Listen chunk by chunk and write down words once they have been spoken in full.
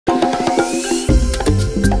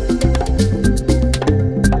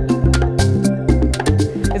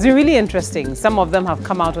It's been really interesting. Some of them have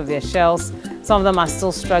come out of their shells. Some of them are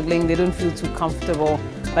still struggling. They don't feel too comfortable.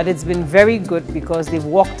 But it's been very good because they've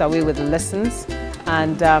walked away with lessons.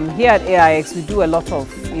 And here at AIX, we do a lot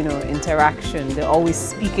of, interaction. They're always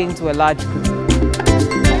speaking to a large group.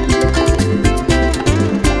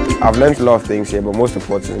 I've learned a lot of things here, but most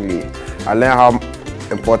importantly, I learned how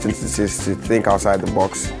important it is to think outside the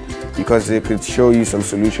box, because it could show you some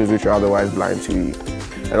solutions which are otherwise blind to you.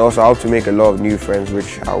 And also how to make a lot of new friends,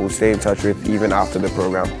 which I will stay in touch with even after the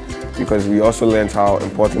program, because we also learned how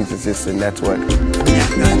important it is to network.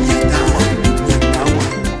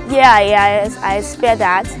 Yeah, I expect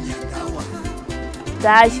that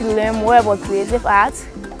I should learn more about creative art,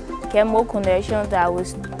 get more connections that will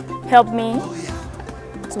help me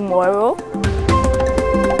tomorrow.